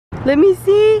Let me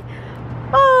see.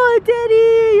 Oh,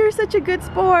 Daddy, you're such a good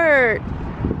sport.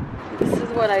 This is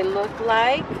what I look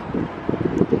like.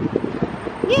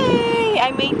 Yay!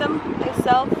 I made them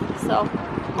myself, so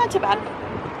not too bad.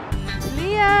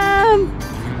 Liam!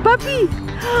 Puppy!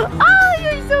 Oh,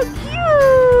 you're so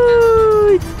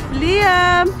cute!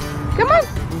 Liam! Come on!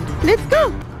 Let's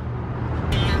go!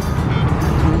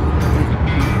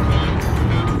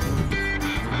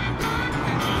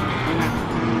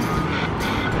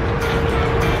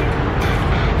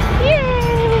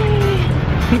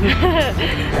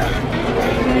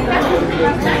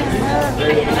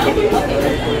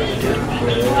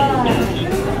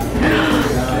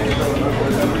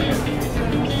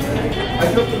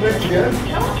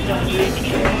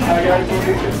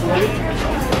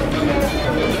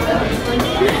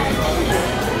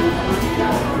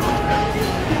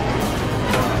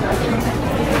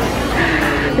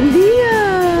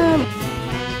 Liam!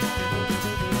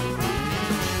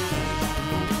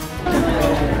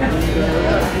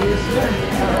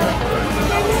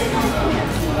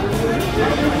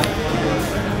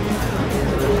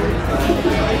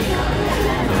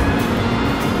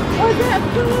 Oh, that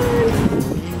fun!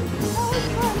 That was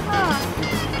fun, huh?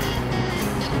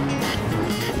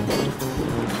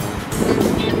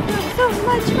 So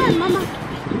much fun, Mama.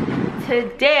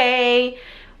 Today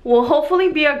will hopefully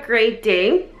be a great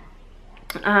day.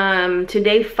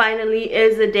 Today finally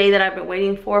is the day that I've been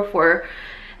waiting for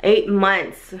 8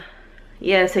 months.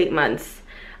 Yes, 8 months.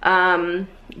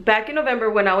 Back in November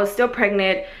when I was still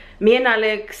pregnant, me and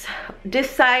Alex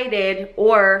decided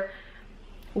or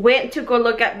went to go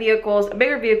look at vehicles,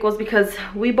 bigger vehicles, because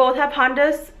we both have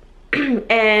Hondas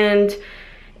and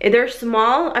they're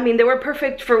small. I mean, they were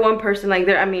perfect for one person. Like,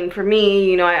 I mean, for me,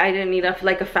 you know, I didn't need a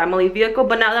family vehicle.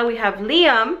 But now that we have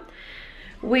Liam,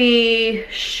 we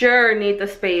sure need the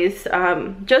space.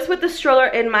 Just with the stroller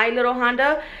in my little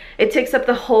Honda, it takes up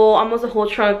the whole, almost the whole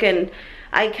trunk, and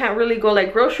I can't really go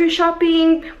like grocery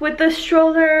shopping with the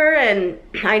stroller, and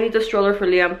I need the stroller for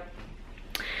Liam.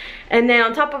 And then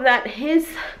on top of that, his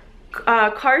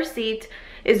car seat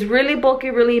is really bulky,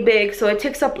 really big, so it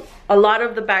takes up a lot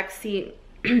of the back seat.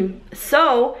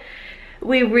 So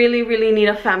we really need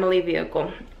a family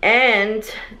vehicle. And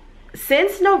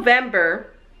since November,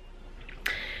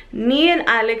 me and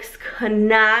Alex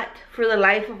cannot, for the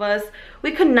life of us,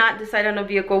 we could not decide on a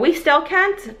vehicle. We still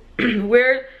can't.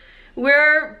 we're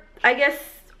I guess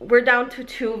we're down to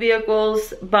 2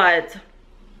 vehicles, but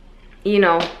you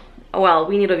know, well,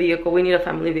 we need a vehicle. We need a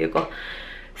family vehicle.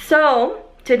 So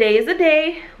today is the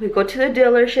day we go to the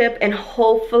dealership and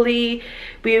hopefully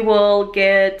we will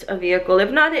get a vehicle.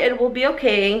 If not, it will be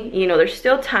okay. You know, there's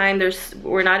still time.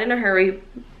 We're not in a hurry.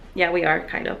 Yeah, we are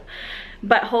kind of.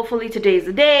 But hopefully today's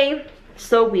the day.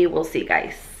 So we will see,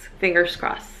 guys. Fingers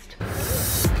crossed.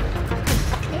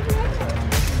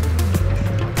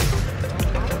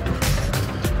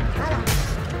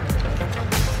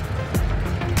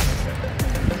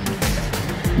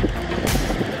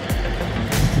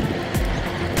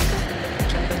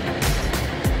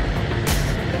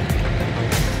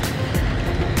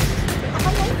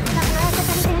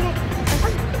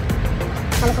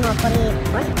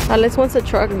 Alex wants a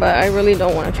truck, but I really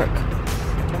don't want a truck.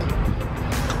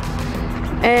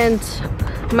 And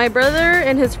my brother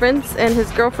and his friends and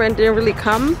his girlfriend didn't really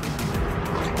come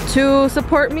to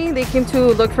support me. They came to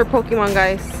look for Pokemon,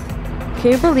 guys.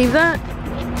 Can you believe that?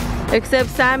 Except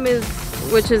Sam is,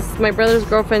 which is my brother's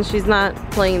girlfriend, she's not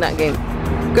playing that game.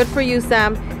 Good for you,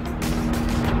 Sam.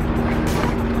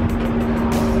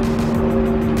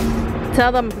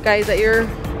 Tell them, guys, that you're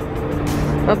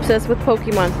obsessed with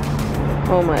Pokemon.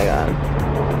 Oh my god.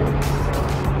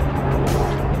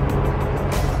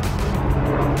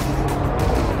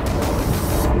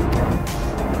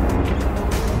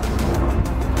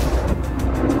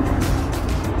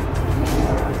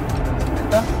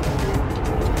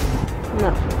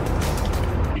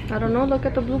 No. I don't know, look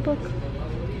at the blue book.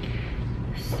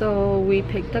 So we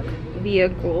picked a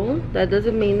vehicle. That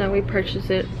doesn't mean that we purchased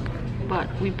it, but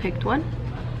we picked one.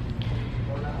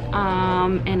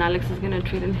 And Alex is gonna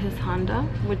trade in his Honda,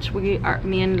 which me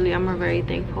and Liam are very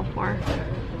thankful for.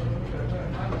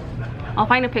 I'll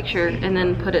find a picture and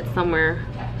then put it somewhere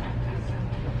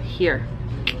here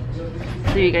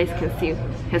so you guys can see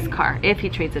his car if he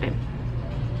trades it in.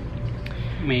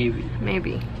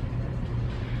 Maybe,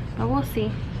 but we'll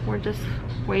see. We're just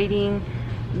waiting.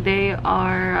 They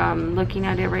are looking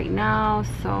at it right now,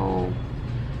 so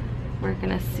we're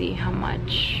gonna see how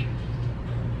much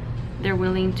they're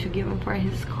willing to give him for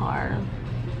his car.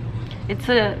 It's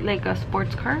like a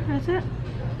sports car, is it?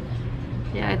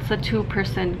 Yeah, it's a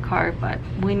 2-person car, but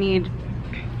we need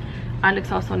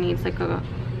Alex also needs like a,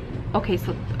 okay,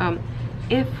 so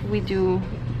if we do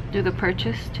the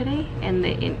purchase today and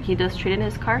he does trade in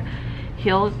his car,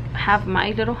 he'll have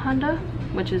my little Honda,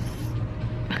 which is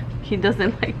he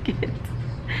doesn't like it.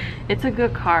 It's a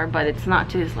good car, but it's not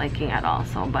to his liking at all.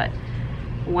 So but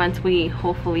once we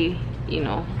hopefully, you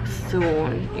know,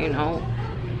 soon, you know,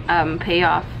 pay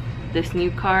off this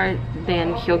new car,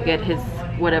 then he'll get his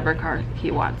whatever car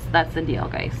he wants. That's the deal,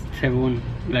 guys. 7,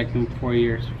 like in 4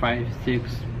 years, 5,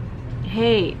 6.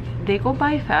 Hey, they go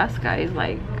by fast, guys.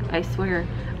 Like, I swear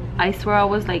I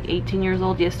was like 18 years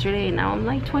old yesterday, and now I'm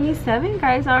like 27,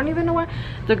 guys. I don't even know why.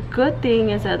 The good thing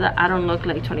is that I don't look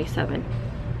like 27.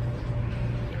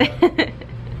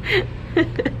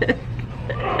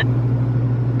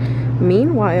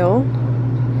 Meanwhile,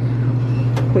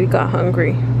 we got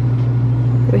hungry.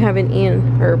 We haven't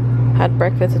eaten or had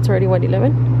breakfast. It's already what,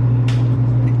 11?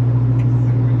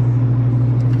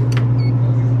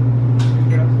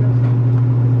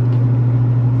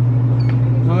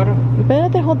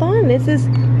 Espérate, hold on. This is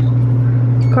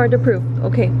card approved.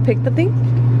 Okay, pick the thing.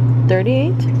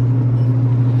 38.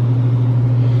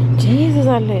 Jesus,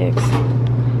 Alex.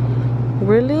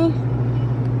 Really?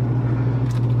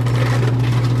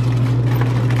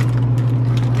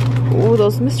 Ooh,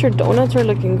 those Mr. Donuts are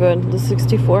looking good. The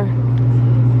 64.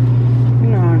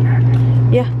 No.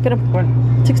 Yeah, get them. What?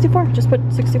 64. Just put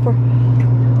 64.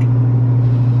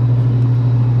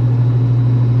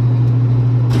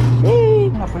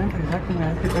 Yay.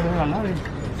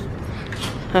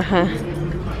 Ajá.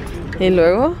 ¿Y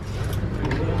luego?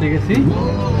 ¿Sí que sí?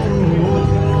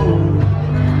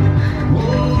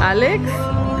 Alex?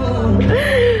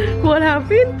 What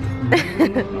happened?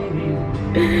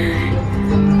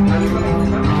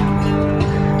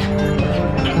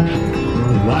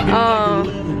 Oh,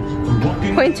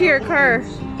 point to your car.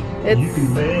 It's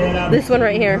this one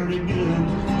right here.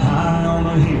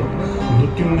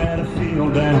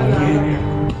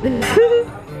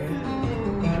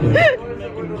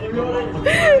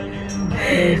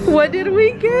 What did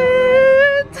we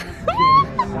get?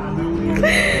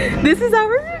 This is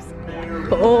ours?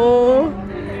 Oh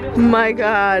my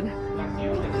god.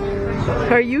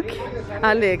 Are you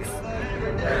Alex?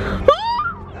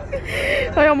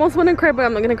 I almost want to cry, but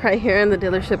I'm not gonna cry here in the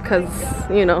dealership because,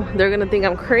 you know, they're gonna think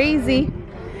I'm crazy.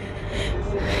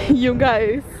 You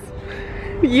guys.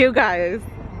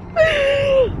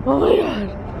 Oh my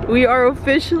god. We are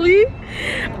officially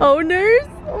owners.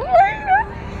 Oh my god.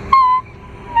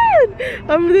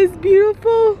 Of this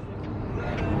beautiful.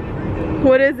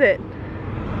 What is it?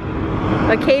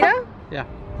 A Cada? Yeah.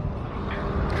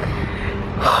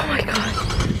 Oh my god.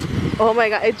 Oh my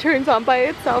god, it turns on by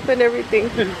itself and everything.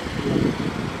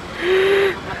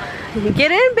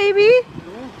 Get in, baby.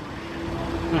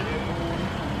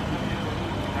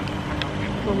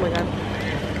 Oh my god.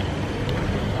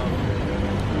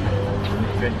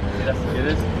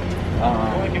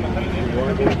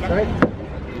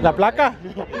 La placa.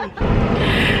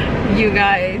 You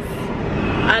guys,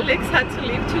 Alex had to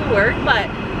leave to work, but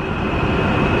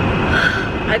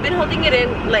I've been holding it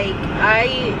in. Like,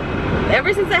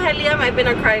 ever since I had Liam, I've been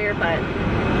a crier. But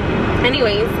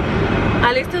anyways,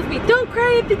 Alex tells me don't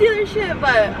cry at the dealership,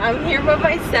 but I'm here by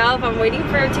myself. I'm waiting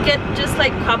for her to get just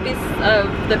like copies of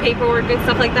the paperwork and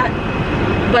stuff like that.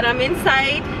 But I'm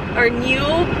inside our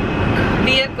new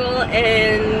vehicle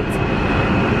and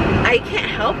I can't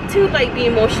help to like be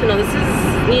emotional. This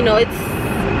is, you know, it's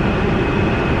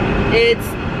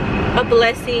a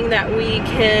blessing that we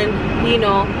can, you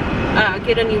know,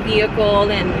 get a new vehicle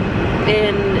and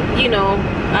you know,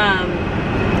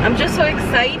 I'm just so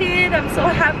excited. I'm so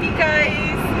happy,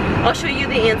 guys. I'll show you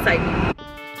the inside.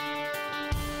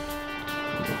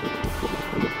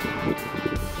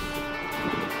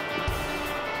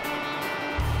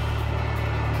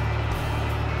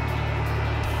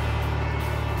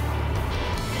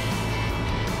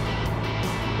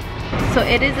 So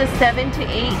it is a 7 to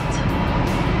 8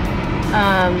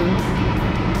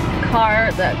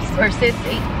 car that's, or sits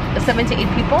 7 to 8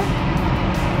 people,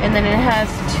 and then it has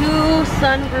 2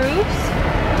 sunroofs.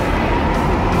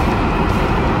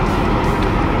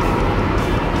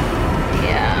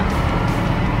 Yeah,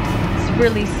 it's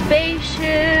really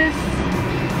spacious.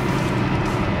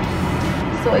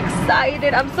 So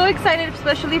excited. I'm so excited,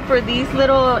 especially for these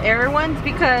little air ones,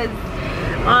 because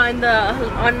on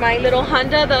my little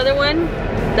Honda, the other one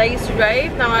that I used to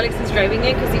drive, now Alex is driving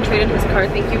it because he traded his car.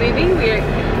 Thank you, baby.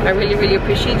 I really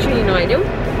appreciate you. You know I do.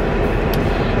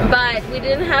 But we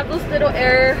didn't have those little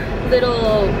I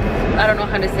don't know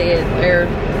how to say it,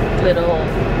 little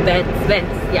vents,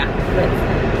 yeah, vents.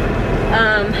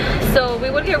 So we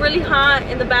would get really hot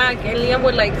in the back, and Liam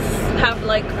would like have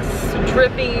like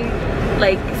dripping,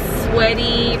 like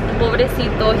sweaty,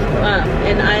 pobrecito.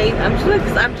 And I'm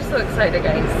just so excited,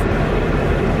 guys.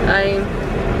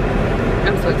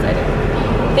 I'm so excited.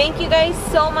 Thank you guys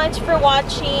so much for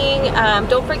watching.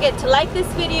 Don't forget to like this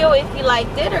video if you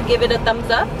liked it, or give it a thumbs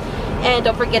up, and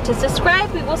don't forget to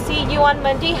subscribe. We will see you on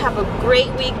Monday. Have a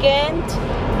great weekend.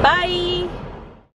 Bye.